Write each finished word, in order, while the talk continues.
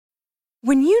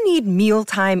When you need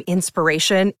mealtime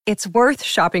inspiration, it's worth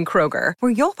shopping Kroger,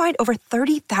 where you'll find over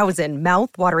 30,000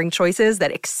 mouth-watering choices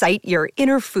that excite your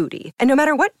inner foodie. And no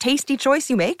matter what tasty choice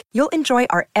you make, you'll enjoy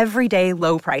our everyday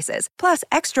low prices, plus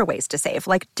extra ways to save,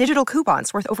 like digital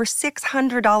coupons worth over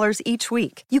 $600 each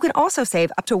week. You can also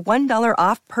save up to $1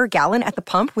 off per gallon at the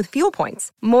pump with fuel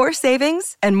points. More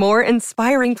savings and more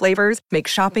inspiring flavors make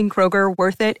shopping Kroger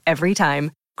worth it every time.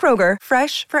 Kroger,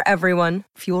 fresh for everyone.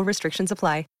 Fuel restrictions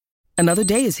apply. Another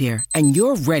day is here, and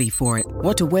you're ready for it.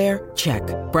 What to wear? Check.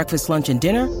 Breakfast, lunch, and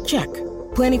dinner? Check.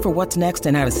 Planning for what's next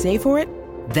and how to save for it?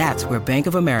 That's where Bank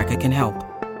of America can help.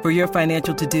 For your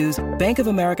financial to-dos, Bank of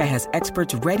America has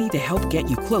experts ready to help get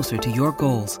you closer to your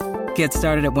goals. Get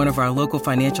started at one of our local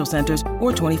financial centers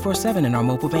or 24/7 in our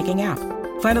mobile banking app.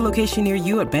 Find a location near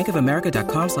you at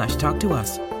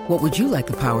bankofamerica.com/talktous. What would you like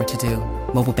the power to do?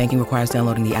 Mobile banking requires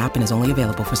downloading the app and is only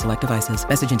available for select devices.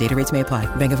 Message and data rates may apply.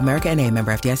 Bank of America N.A.,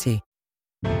 member FDIC.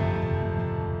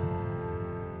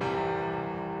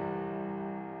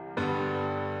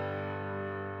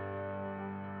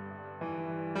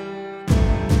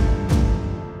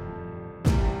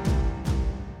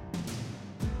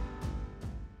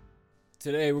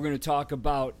 Today we're going to talk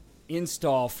about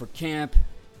install for camp,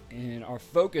 and our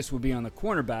focus will be on the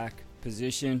cornerback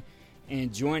position.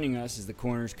 And joining us is the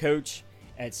corners coach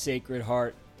at Sacred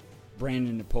Heart,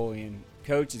 Brandon Napoleon.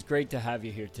 Coach, it's great to have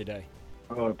you here today.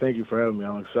 Oh, thank you for having me.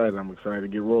 I'm excited to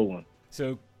get rolling.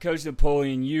 So, Coach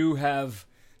Napoleon, you have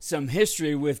some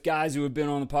history with guys who have been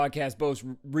on the podcast both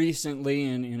recently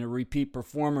and a repeat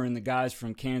performer, and the guys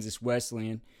from Kansas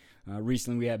Wesleyan.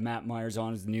 Recently we had Matt Myers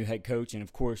on as the new head coach, and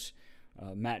of course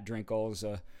Matt Drinkle is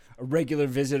a regular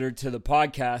visitor to the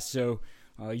podcast. So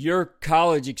your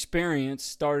college experience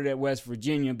started at West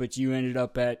Virginia, but you ended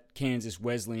up at Kansas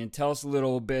Wesleyan. Tell us a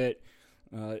little bit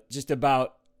just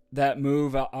about that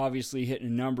move, obviously hitting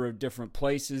a number of different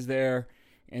places there,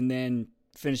 and then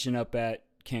finishing up at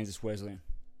Kansas Wesleyan.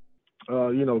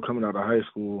 Coming out of high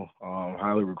school,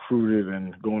 highly recruited,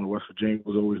 and going to West Virginia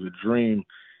was always a dream.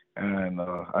 And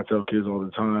I tell kids all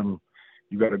the time,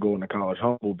 you got to go into college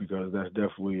humble, because that's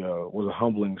definitely was a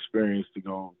humbling experience to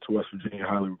go to West Virginia,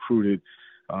 highly recruited,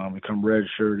 become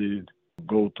redshirted,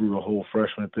 go through the whole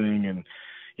freshman thing, and,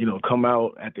 come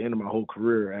out at the end of my whole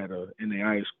career at a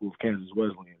NAIA school of Kansas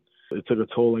Wesleyan. It took a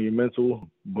toll on your mental,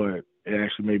 but it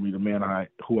actually made me the man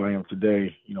who I am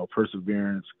today.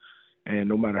 Perseverance, and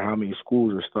no matter how many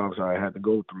schools or stops I had to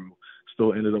go through,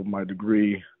 still ended up with my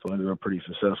degree, still ended up pretty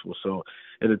successful. So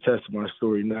it attests to my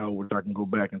story now, which I can go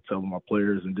back and tell my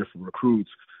players and different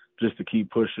recruits just to keep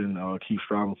pushing, keep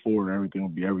striving forward, and everything will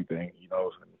be everything.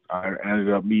 I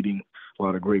ended up meeting a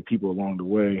lot of great people along the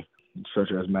way,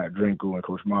 such as Matt Drinkle and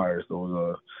Coach Myers.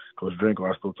 Coach Drinkle,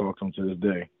 I still talk to him to this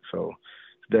day. So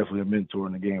it's definitely a mentor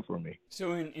in the game for me.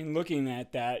 So in looking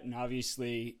at that, and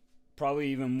obviously probably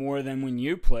even more than when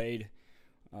you played,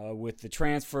 with the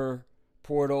transfer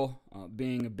portal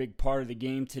being a big part of the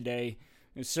game today,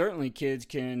 certainly kids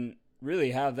can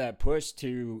really have that push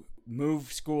to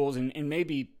move schools and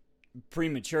maybe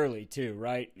prematurely too,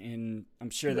 right? And I'm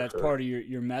sure that's part of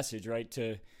your message, right,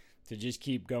 to just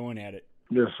keep going at it.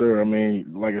 Yes, sir.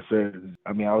 Like I said,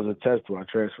 I was a test. I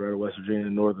transferred out of West Virginia to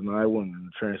Northern Iowa and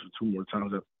transferred 2 more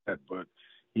times after that. But,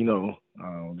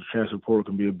 the transfer portal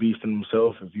can be a beast in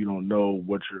himself if you don't know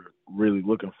what you're really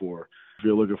looking for. If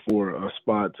you're looking for a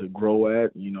spot to grow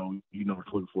at, you know what you're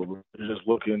looking for. But if you're just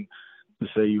looking to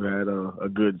say you had a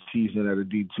good season at a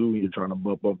D2 and you're trying to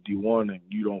bump up D1 and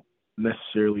you don't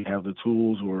necessarily have the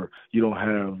tools, or you don't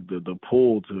have the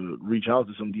pull to reach out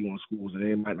to some D1 schools and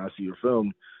they might not see your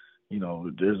film. I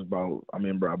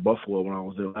remember at Buffalo when I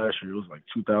was there last year, it was like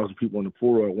 2,000 people in the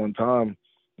portal at one time,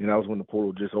 and that was when the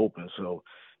portal just opened. So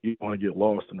you don't want to get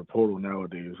lost in the portal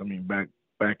nowadays.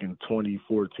 Back in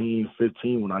 2014,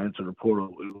 15, when I entered the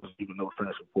portal, it wasn't even no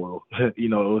transfer portal. It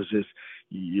was just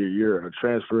you're a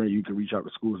transfer and you can reach out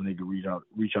to schools and they can reach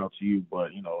out to you.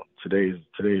 But today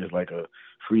is like a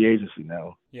free agency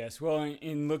now. Yes. Well,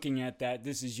 in looking at that,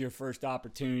 this is your first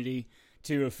opportunity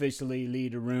to officially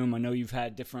lead a room. I know you've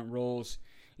had different roles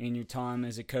in your time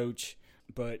as a coach,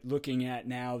 but looking at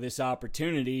now this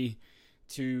opportunity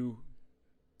to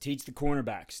teach the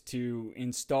cornerbacks, to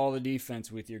install the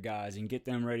defense with your guys and get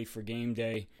them ready for game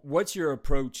day. What's your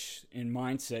approach and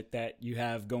mindset that you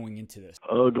have going into this?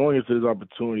 Going into this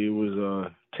opportunity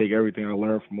was take everything I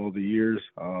learned from all the years.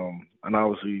 And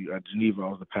obviously at Geneva, I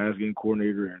was the pass game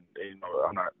coordinator, and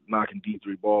I'm not knocking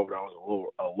D3 ball, but I was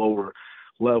a lower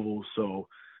level. So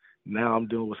now I'm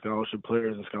dealing with scholarship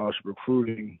players and scholarship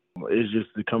recruiting. It's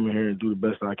just to come in here and do the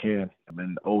best I can. I've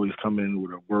been always coming in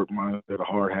with a work mindset, a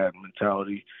hard hat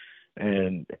mentality,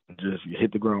 and just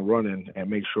hit the ground running and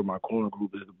make sure my corner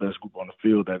group is the best group on the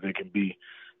field that they can be.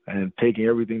 And taking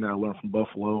everything that I learned from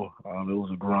Buffalo, it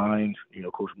was a grind. You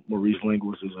know, Coach Maurice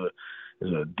Linguist is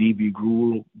a DB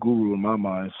guru in my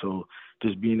mind. So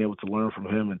just being able to learn from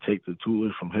him and take the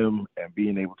tools from him and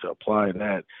being able to apply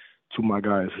that to my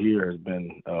guys here has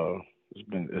been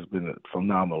it's been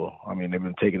phenomenal. I mean, they've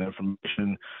been taking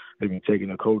information, they've been taking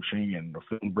the coaching and the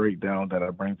film breakdown that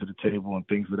I bring to the table and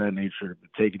things of that nature,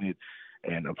 taking it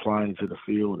and applying it to the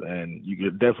field, and you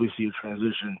can definitely see a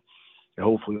transition. And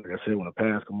hopefully, like I said, when the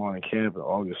pads come on in camp on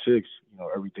August 6th, you know,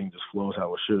 everything just flows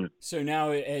how it should. So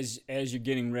now, as you're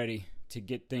getting ready to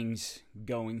get things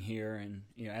going here, and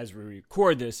you know, as we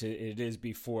record this, it is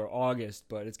before August,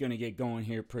 but it's going to get going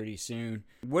here pretty soon.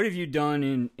 What have you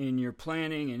done in your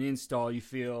planning and install you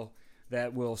feel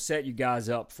that will set you guys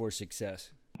up for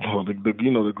success? Well, the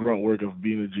grunt work of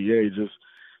being a GA, just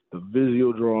the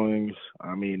visual drawings.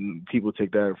 I mean, people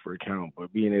take that for account,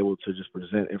 but being able to just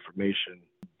present information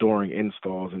during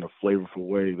installs in a flavorful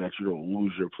way that you don't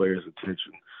lose your players'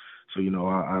 attention. So, you know,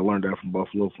 I learned that from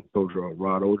Buffalo from Coach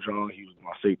Rod Ojong. He was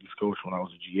my safeties coach when I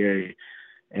was a GA.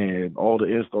 And all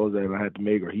the installs that I had to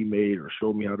make or he made or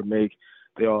showed me how to make,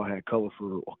 they all had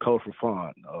colorful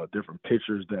font, different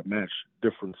pictures that match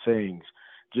different sayings,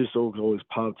 just so it could always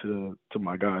pop to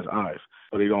my guys' eyes.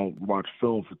 So they don't watch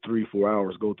film for 3-4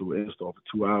 hours, go through an install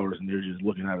for 2 hours, and they're just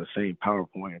looking at the same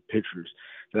PowerPoint and pictures.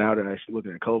 Now they're actually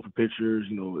looking at colorful pictures.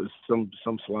 You know,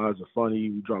 some slides are funny.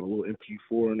 We drop a little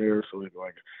MP4 in there, so it's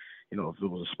like, you know, if it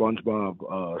was a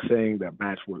SpongeBob saying that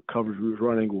matched what coverage we was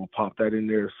running, we'll pop that in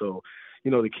there. So,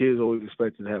 you know, the kids always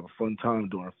expected to have a fun time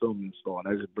during a film install, and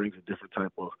that just brings a different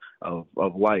type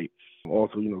of light.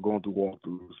 Also, you know, going through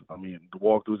walkthroughs. I mean, the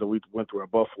walkthroughs that we went through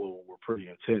at Buffalo were pretty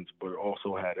intense, but it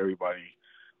also had everybody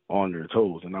on their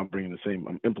toes. And I'm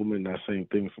implementing that same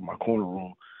thing for my corner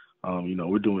room. You know,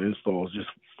 we're doing installs just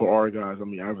for our guys. I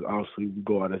mean, obviously we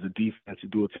go out as a defense to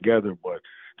do it together, but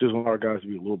just want our guys to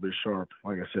be a little bit sharp.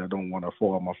 Like I said, I don't want to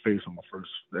fall on my face on my first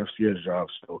FCS job.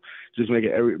 So just make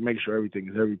sure everything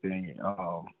is everything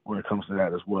when it comes to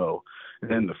that as well.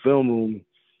 And then the film room,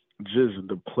 just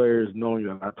the players knowing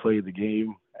that I played the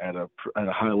game at a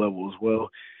high level as well.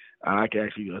 I can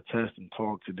actually attest and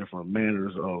talk to different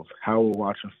manners of how we're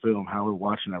watching film, how we're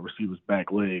watching that receiver's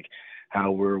back leg, how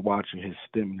we're watching his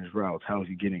stem and his routes, how is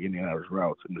he getting in and out of his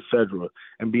routes, and et cetera,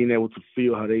 and being able to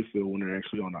feel how they feel when they're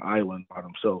actually on the island by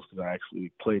themselves, because I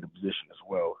actually play the position as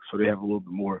well. So they have a little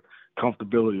bit more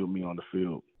comfortability with me on the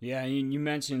field. Yeah, you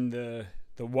mentioned the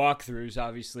walkthroughs,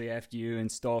 obviously, after you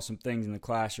install some things in the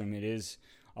classroom. It is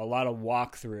a lot of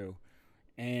walkthrough.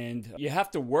 And you have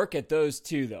to work at those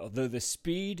too, though. Though the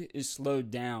speed is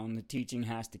slowed down, the teaching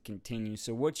has to continue.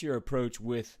 So what's your approach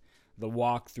with the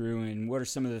walkthrough, and what are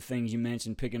some of the things you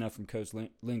mentioned picking up from Coach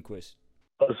Lindquist?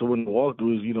 So when the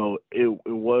walkthroughs, you know, it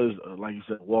was, like you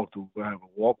said, walkthrough. We'll have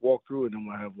a walkthrough, and then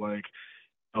we'll have, like,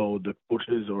 the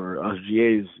coaches or us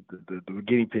GAs, the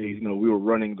guinea pigs, you know, we were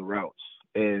running the routes.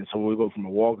 And so we go from a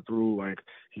walkthrough, like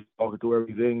he's walking through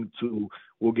everything, to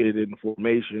we'll get it in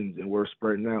formations and we're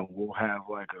spreading out. We'll have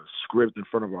like a script in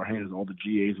front of our hands, all the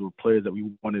GAs or players that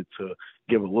we wanted to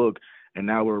give a look. And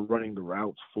now we're running the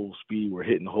routes full speed. We're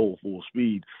hitting the hole full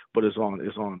speed, but it's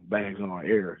on bags and on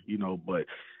air, you know. But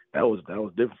that was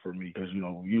different for me because, you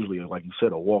know, usually, like you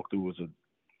said, a walkthrough was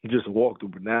just a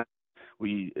walkthrough, but now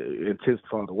we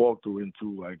intensified the walkthrough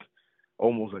into like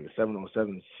almost like a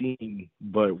 7-on-7 scene,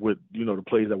 but with, you know, the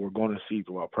plays that we're going to see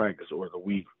throughout practice or the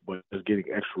week, but just getting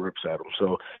extra reps at them. So,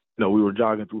 you know, we were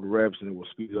jogging through the reps and it would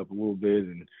speed up a little bit,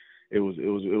 and it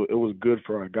was good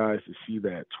for our guys to see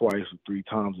that 2 or 3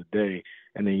 times a day,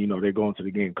 and then, you know, they go into the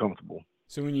game comfortable.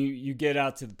 So when you get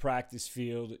out to the practice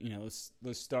field, you know,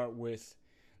 let's start with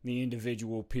the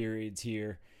individual periods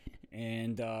here,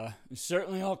 and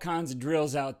certainly all kinds of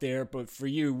drills out there. But for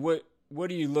you, what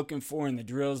are you looking for in the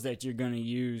drills that you're going to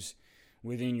use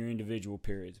within your individual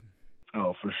periods?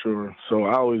 Oh, for sure. So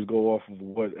I always go off of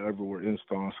whatever we're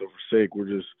installing. So for sake, we're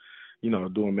just, you know,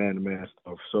 doing man-to-man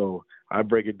stuff. So I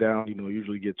break it down, you know,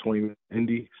 usually get 20 minutes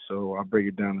indie. So I break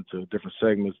it down into different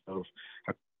segments of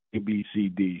A, B, C,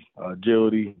 D,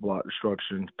 agility, block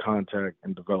destruction, contact,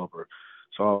 and developer.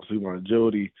 So obviously my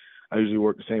agility, I usually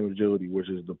work the same agility, which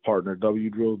is the partner W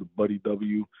drill, the buddy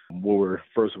W, where we're,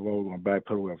 first of all, going to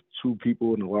backpedal. We have 2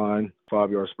 people in the line, 5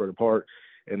 yards spread apart.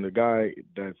 And the guy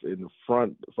that's in the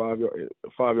front, 5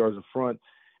 yards in front,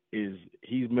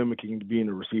 he's mimicking being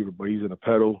a receiver, but he's in a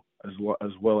pedal as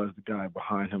well as the guy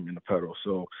behind him in the pedal.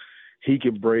 So he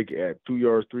can break at 2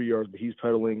 yards, 3 yards, but he's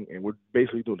pedaling, and we're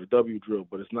basically doing the W drill,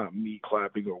 but it's not me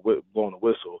clapping or blowing a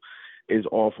whistle. It's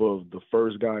off of the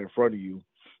first guy in front of you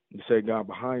the second guy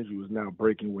behind you is now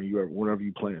breaking whenever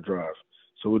you plan drive.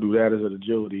 So we'll do that as an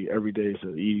agility. Every day it's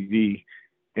an EV.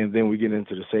 And then we get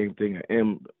into the same thing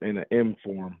in an M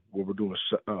form where we're doing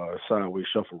a sideways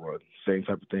shuffle run. Same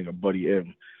type of thing, a buddy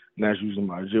M. And that's using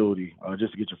my agility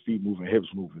just to get your feet moving, hips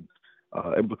moving.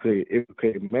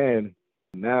 Implicated man,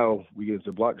 now we get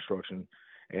into block destruction.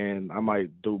 And I might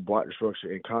do block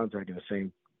destruction and contact in the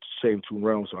same two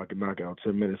realms so I can knock out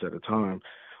 10 minutes at a time,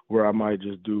 where I might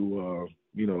just do,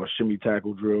 a shimmy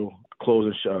tackle drill,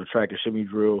 closing track and shimmy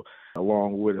drill,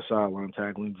 along with a sideline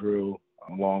tackling drill,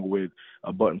 along with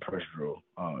a button press drill,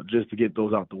 just to get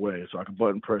those out the way. So I can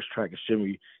button press, track and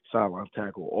shimmy, sideline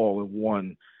tackle all in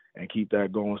one and keep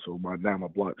that going. So my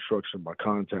block destruction, my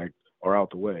contact are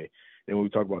out the way. And when we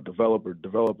talk about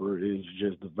developer is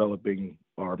just developing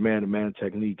our man-to-man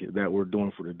technique that we're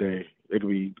doing for the day. It could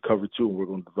be cover two, and we're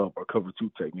going to develop our cover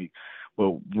two technique.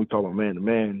 But when we talk about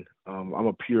man-to-man, I'm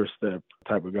a pure step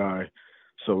type of guy.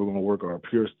 So we're going to work our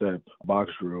pure step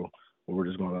box drill, where we're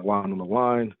just going to line on the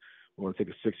line. We're going to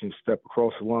take a 16 step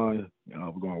across the line.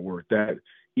 We're going to work that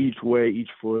each way, each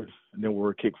foot, and then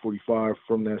we're kick 45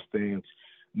 from that stance.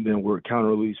 And then we're counter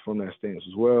release from that stance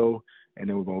as well. And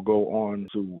then we're going to go on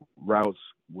to routes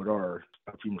with our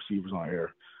team receivers on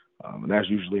air. And that's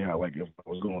usually how, like, if I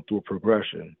was going through a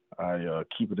progression, I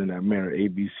keep it in that manner: A,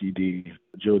 B, C, D,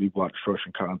 agility, block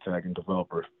destruction, contact, and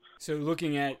developer. So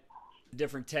looking at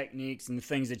different techniques and the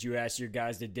things that you ask your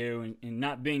guys to do, and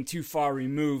not being too far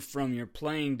removed from your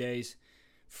playing days,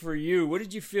 for you, what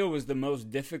did you feel was the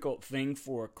most difficult thing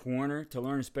for a corner to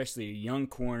learn, especially a young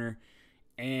corner,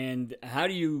 and how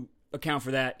do you account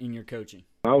for that in your coaching?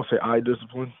 I would say eye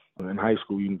discipline. In high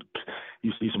school, you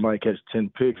see somebody catch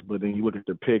 10 picks, but then you look at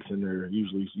their picks and they're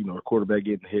usually, the quarterback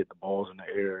getting hit, the ball's in the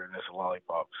air, and that's a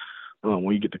lollipop.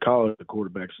 When you get to college, the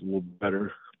quarterback's a little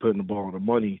better, putting the ball on the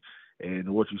money.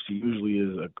 And what you see usually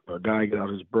is a guy get out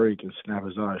his break and snap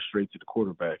his eyes straight to the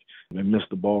quarterback and miss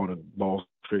the ball, and the ball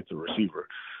straight to the receiver.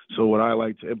 So what I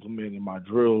like to implement in my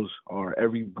drills are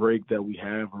every break that we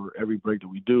have or every break that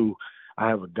we do, I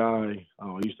have a guy,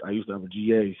 I used to have a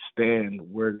GA stand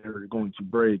where they're going to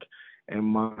break, and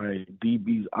my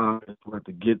DB's eyes will have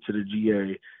to get to the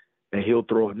GA, and he'll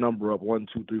throw a number up, 1,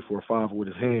 2, 3, 4, 5 with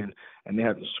his hand, and they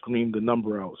have to scream the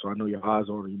number out. So I know your eyes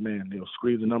are on your man. They'll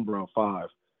scream the number out 5.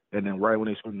 And then right when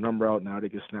they scream the number out, now they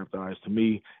can snap the eyes to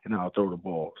me, and I'll throw the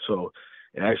ball. So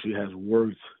it actually has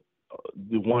worked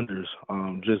the wonders.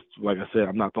 Just like I said,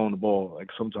 I'm not throwing the ball. Like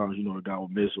sometimes, a guy will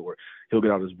miss, or he'll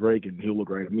get out his break and he'll look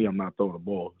right at me. I'm not throwing the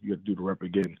ball. You have to do the rep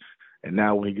again. And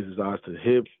now when he gets his eyes to the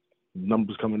hip,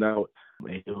 numbers coming out,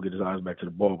 and he'll get his eyes back to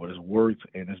the ball. But it's worked,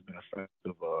 and it's been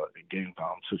effective in game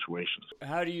time situations.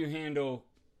 How do you handle,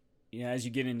 as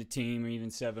you get into team or even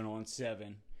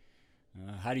 7-on-7,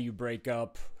 how do you break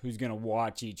up who's going to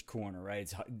watch each corner, right?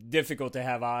 It's difficult to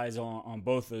have eyes on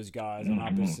both those guys on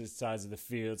opposite sides of the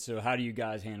field. So how do you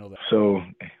guys handle that? So,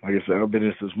 like I said, I've been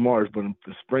in since March, but in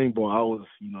the spring ball, I was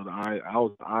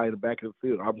the eye in the back of the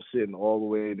field. I'm sitting all the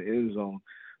way in the end zone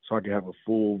so I can have a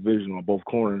full vision on both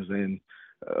corners, and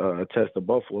attest to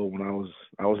Buffalo when I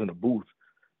was in the booth.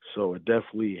 So it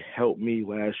definitely helped me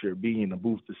last year being in the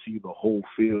booth to see the whole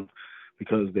field,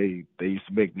 because they used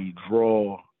to make me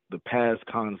draw the pass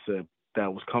concept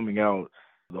that was coming out,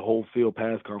 the whole field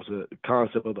pass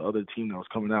concept of the other team that was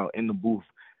coming out in the booth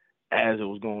as it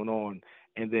was going on,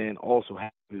 and then also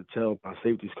having to tell my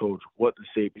safeties coach what the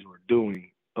safeties were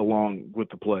doing along with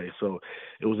the play. So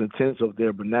it was intense up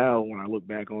there, but now when I look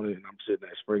back on it and I'm sitting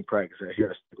at spring practice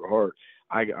here at Sacred Heart,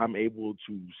 I'm able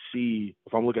to see,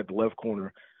 if I'm looking at the left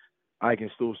corner, I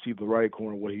can still see the right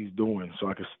corner, what he's doing. So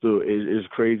I can still, it's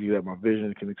crazy that my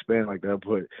vision can expand like that,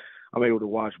 but I'm able to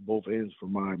watch both ends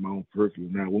from my own peripheral.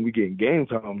 Now, when we get in game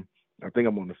time, I think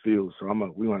I'm on the field, so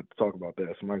we don't have to talk about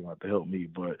that. Somebody's going to have to help me,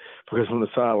 but because from the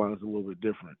sideline it's a little bit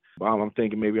different. But I'm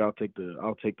thinking maybe I'll take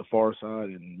the far side,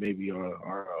 and maybe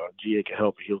our GA can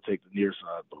help, and he'll take the near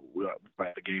side. But we'll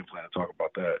have the game plan to talk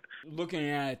about that. Looking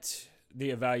at the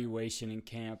evaluation in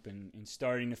camp and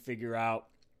starting to figure out,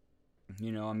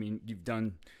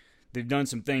 they've done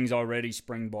some things already,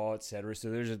 spring ball, et cetera. So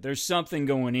there's something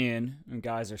going in, and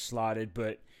guys are slotted.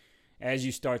 But as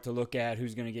you start to look at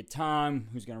who's going to get time,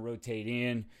 who's going to rotate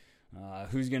in,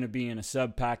 who's going to be in a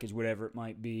sub package, whatever it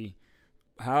might be,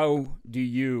 how do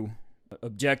you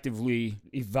objectively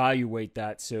evaluate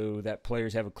that so that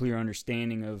players have a clear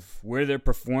understanding of where they're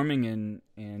performing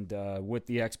and what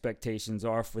the expectations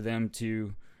are for them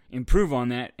to improve on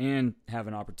that and have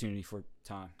an opportunity for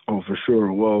time? Oh, for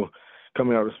sure. Well,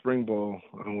 coming out of spring ball,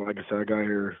 like I said, I got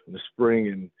here in the spring,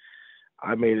 and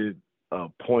I made it a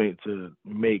point to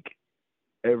make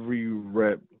every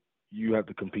rep you have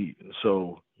to compete.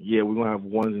 So, yeah, we're going to have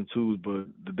ones and twos, but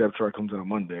the depth chart comes out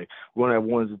Monday. We're going to have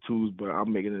ones and twos, but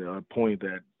I'm making it a point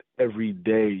that every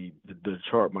day the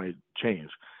chart might change.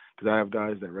 Because I have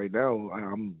guys that right now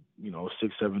I'm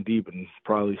 6-7 deep, and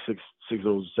probably six of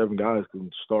those 7 guys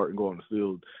can start and go on the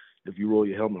field. If you roll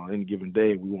your helmet on any given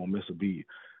day, we won't miss a beat.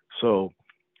 So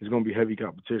it's going to be heavy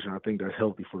competition. I think that's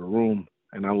healthy for the room,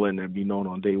 and I'm letting that be known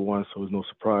on day one, so there's no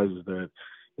surprises that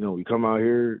we come out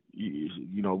here.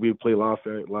 We play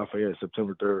Lafayette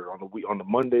September 3rd. On the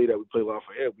Monday that we play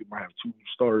Lafayette, we might have 2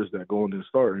 starters that go in and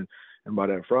start, and by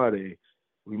that Friday,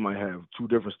 we might have 2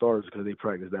 different starters because they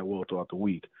practice that well throughout the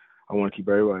week. I want to keep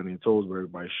everybody on their toes, but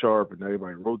everybody sharp and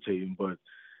everybody rotating. But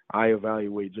I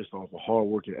evaluate just off of hard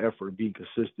work and effort, being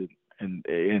consistent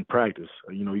in practice.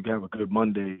 You can have a good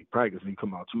Monday practice and you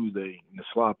come out Tuesday and it's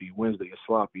sloppy, Wednesday it's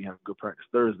sloppy, have a good practice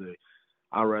Thursday.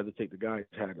 I'd rather take the guy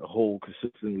who's had a whole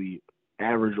consistently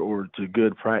average or to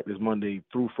good practice Monday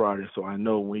through Friday, so I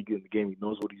know when he gets in the game he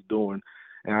knows what he's doing,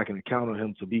 and I can count on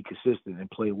him to be consistent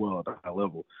and play well at a high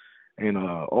level. And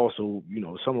also,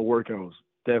 summer workouts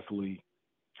definitely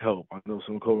help. I know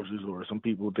some coaches or some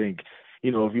people think,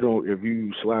 if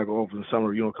you slack off in the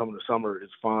summer, you don't come in the summer,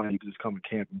 it's fine. You can just come and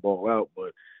camp and ball out.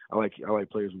 But I like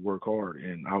players who work hard,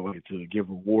 and I like to give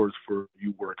rewards for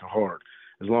you working hard,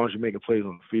 as long as you're making plays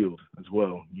on the field as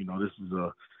well. This is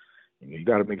you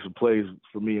got to make some plays.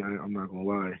 For me, I'm not gonna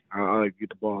lie. I like to get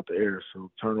the ball out the air.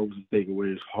 So turnovers and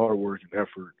takeaways, hard work and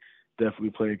effort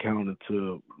definitely play counter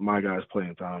to my guys'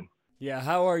 playing time. Yeah,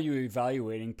 how are you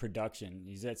evaluating production?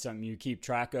 Is that something you keep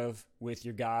track of with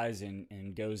your guys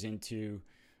and goes into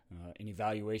an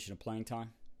evaluation of playing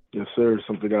time? Yes, sir.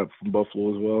 Something I got from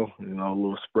Buffalo as well. A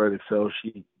little spread Excel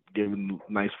sheet, giving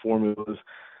nice formulas.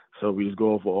 So we just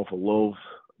go off of loaves,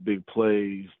 big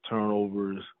plays,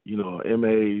 turnovers,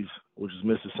 MAs, which is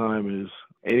missed assignments.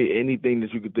 Anything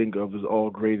that you could think of is all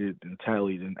graded and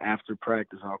tallied. And after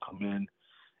practice, I'll come in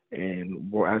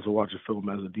and as I watch a film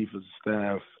as a defensive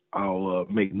staff, I'll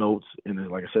make notes. And then,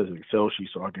 like I said, it's an Excel sheet,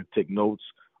 so I can take notes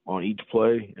on each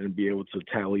play and be able to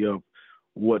tally up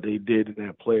what they did in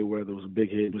that play, whether it was a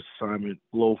big hit, misassignment,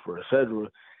 loafer, etc.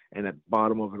 And at the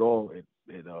bottom of it all, it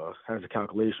has a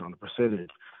calculation on the percentage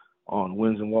on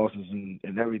wins and losses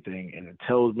and everything, and it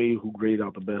tells me who graded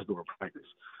out the best during practice.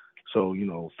 So,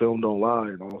 film don't lie,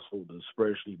 and also the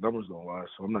spreadsheet numbers don't lie,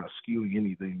 so I'm not skewing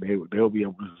anything. They'll be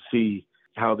able to see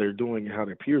how they're doing and how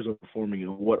their peers are performing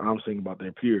and what I'm saying about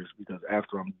their peers, because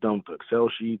after I'm done with the Excel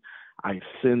sheet, I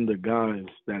send the guys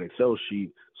that Excel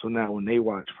sheet, so now when they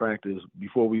watch practice,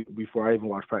 before I even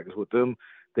watch practice with them,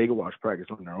 they can watch practice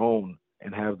on their own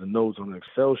and have the notes on the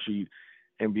Excel sheet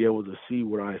and be able to see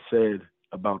what I said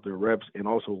about their reps and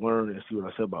also learn and see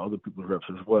what I said about other people's reps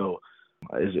as well.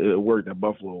 It worked at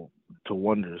Buffalo to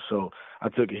wonders. So I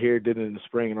took it here, did it in the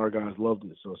spring, and our guys loved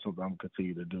it. So it's something I'm going to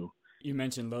continue to do. You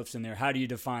mentioned loafs in there. How do you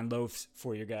define loafs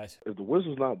for your guys? If the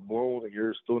whistle's not blown and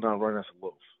you're still not running, that's a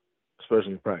loaf,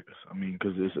 especially in practice. I mean,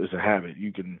 because it's a habit.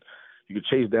 You can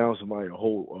chase down somebody a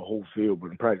whole field, but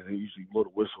in practice they usually blow the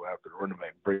whistle after the running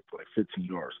back breaks for like 15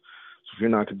 yards. So if you're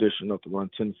not conditioned enough to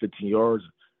run 10, 15 yards,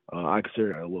 I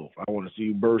consider that a loaf. I want to see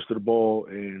you burst to the ball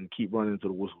and keep running until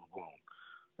the whistle's blown.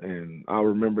 And I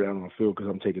remember that on the field because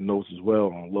I'm taking notes as well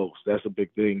on loafs. That's a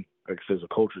big thing. Like I said, it's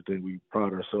a culture thing. We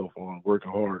pride ourselves on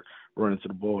working hard, running to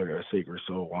the ball. That's sacred.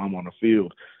 So while I'm on the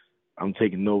field, I'm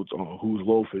taking notes on who's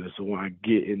loafing. So when I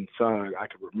get inside, I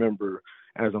can remember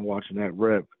as I'm watching that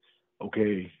rep,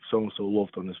 okay, so-and-so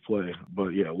loafed on this play. But,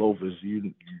 yeah, loaf is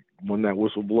when that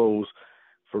whistle blows,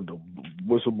 from the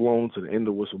whistle blown to the end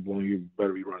of the whistle blown, you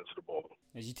better be running to the ball.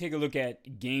 As you take a look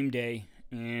at game day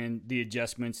and the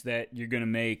adjustments that you're going to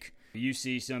make, you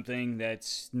see something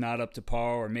that's not up to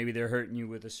par, or maybe they're hurting you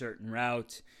with a certain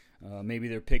route, maybe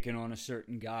they're picking on a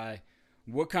certain guy.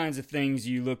 What kinds of things are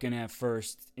you looking at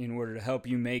first in order to help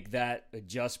you make that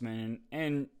adjustment?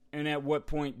 And at what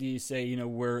point do you say,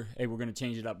 we're going to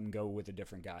change it up and go with a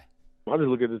different guy? I just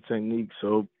look at the technique.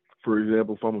 So, for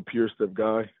example, if I'm a pure step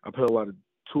guy, I put a lot of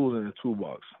tools in the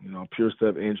toolbox, pure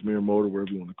step, engineer, motor,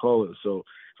 whatever you want to call it. So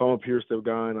if I'm a pure step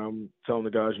guy and I'm telling the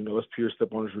guys, let's pure step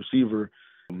on this receiver,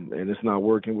 and it's not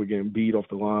working, we're getting beat off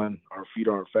the line, our feet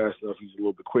aren't fast enough, he's a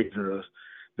little bit quicker than us,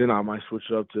 then I might switch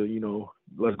up to,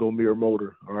 let's go mirror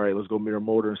motor. All right, let's go mirror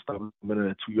motor and stop him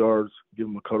at 2 yards, give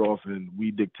him a cutoff, and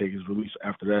we dictate his release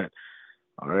after that.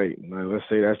 All right, now let's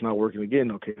say that's not working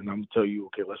again. Okay, and I'm going to tell you,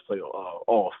 okay, let's play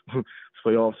off. Let's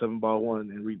play off 7x1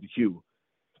 and read the cue.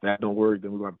 If that don't work,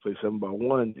 then we're going to play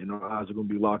 7x1, and our eyes are going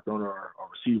to be locked on our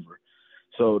receiver.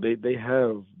 So they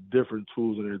have different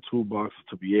tools in their toolbox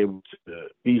to be able to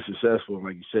be successful. And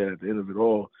like you said, at the end of it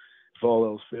all, If all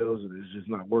else fails and it's just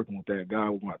not working with that guy,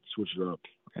 we're going to have to switch it up.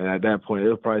 And at that point,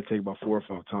 it'll probably take about 4 or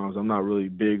 5 times. I'm not really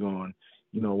big on,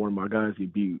 one of my guys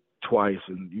get beat twice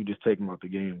and you just take him out the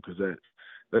game, because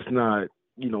that's not,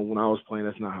 when I was playing,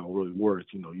 that's not how it really works.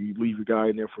 You leave your guy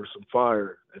in there for some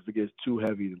fire. If it gets too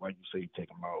heavy, like you say, you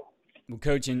take him out. Well,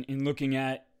 Coach, in looking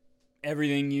at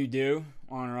everything you do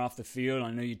on or off the field, I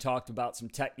know you talked about some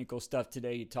technical stuff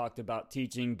today. You talked about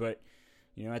teaching, but,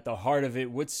 at the heart of it,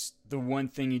 what's the one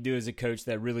thing you do as a coach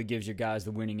that really gives your guys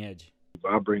the winning edge?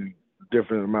 I bring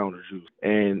different amount of juice.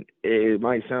 And it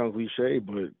might sound cliche,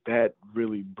 but that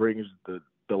really brings the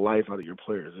life out of your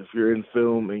players. If you're in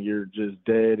film and you're just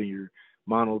dead and you're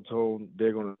monotone,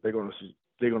 they're gonna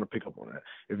pick up on that.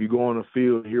 If you go on the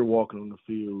field, you're walking on the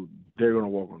field, they're gonna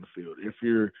walk on the field. If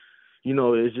you're,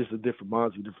 it's just a different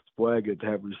mindset, different swagger to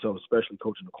have yourself, especially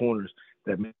coaching the corners,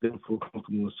 that makes them feel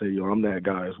comfortable and say, yo, I'm that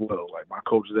guy as well. Like, my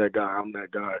coach is that guy, I'm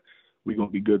that guy. We're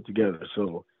gonna be good together.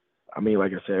 So,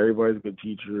 like I said, everybody's a good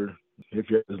teacher. If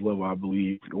you're at this level, I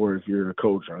believe, or if you're a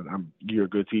coach, you're a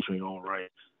good teacher in your own right.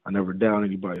 I never doubt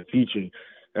anybody teaching.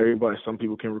 Some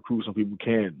people can recruit, some people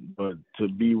can't. But to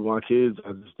be with my kids,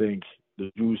 I just think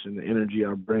the juice and the energy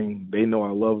I bring, they know I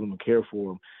love them and care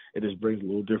for them. It just brings a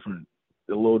little different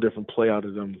play out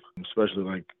of them, especially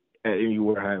like at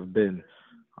anywhere I have been.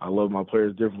 I love my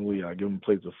players differently. I give them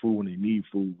plates of food when they need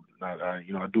food. I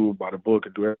do it by the book. I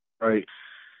do it right.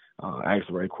 Ask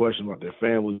the right questions about their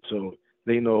family, so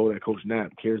they know that Coach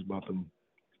Knapp cares about them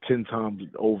 10 times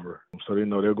over. So they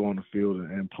know they're going to the field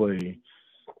and play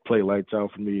lights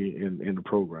out for me in the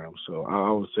program. So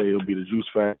I would say it'll be the juice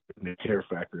factor and the care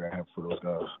factor I have for those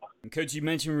guys. Coach, you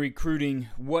mentioned recruiting.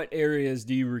 What areas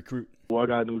do you recruit? Well, I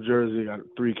got New Jersey. I got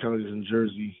 3 counties in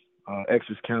Jersey,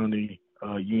 Essex County,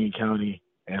 Union County,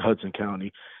 and Hudson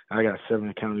County. I got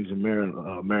 7 counties in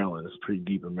Maryland. It's pretty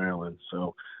deep in Maryland.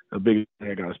 So the biggest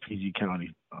thing I got is PG County.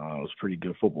 It was pretty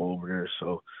good football over there.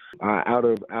 So out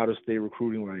of state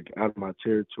recruiting, like out of my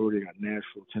territory, I got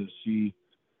Nashville, Tennessee,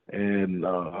 and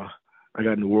I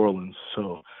got New Orleans.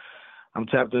 So I'm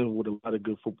tapped in with a lot of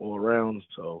good football around.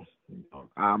 So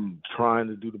I'm trying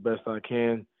to do the best I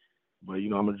can. But,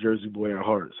 I'm a Jersey boy at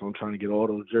heart, so I'm trying to get all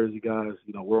those Jersey guys.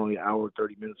 We're only an hour,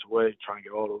 30 minutes away, trying to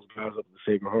get all those guys up in the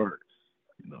Sacred Heart.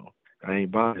 I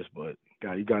ain't biased, but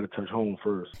you got to touch home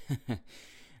first.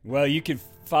 Well, you can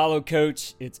follow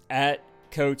Coach. It's at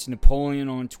Coach Napoleon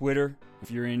on Twitter.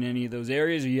 If you're in any of those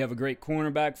areas or you have a great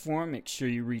cornerback for him, make sure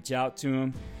you reach out to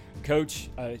him. Coach,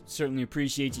 I certainly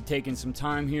appreciate you taking some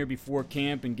time here before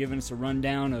camp and giving us a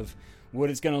rundown of what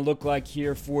it's going to look like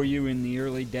here for you in the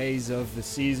early days of the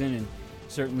season, and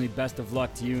certainly best of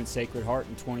luck to you in Sacred Heart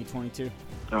in 2022.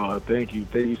 Oh, thank you.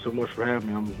 Thank you so much for having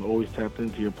me. I'm always tapped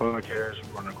into your podcast.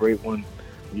 You're on a great one.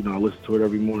 I listen to it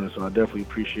every morning, so I definitely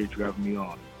appreciate you having me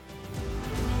on.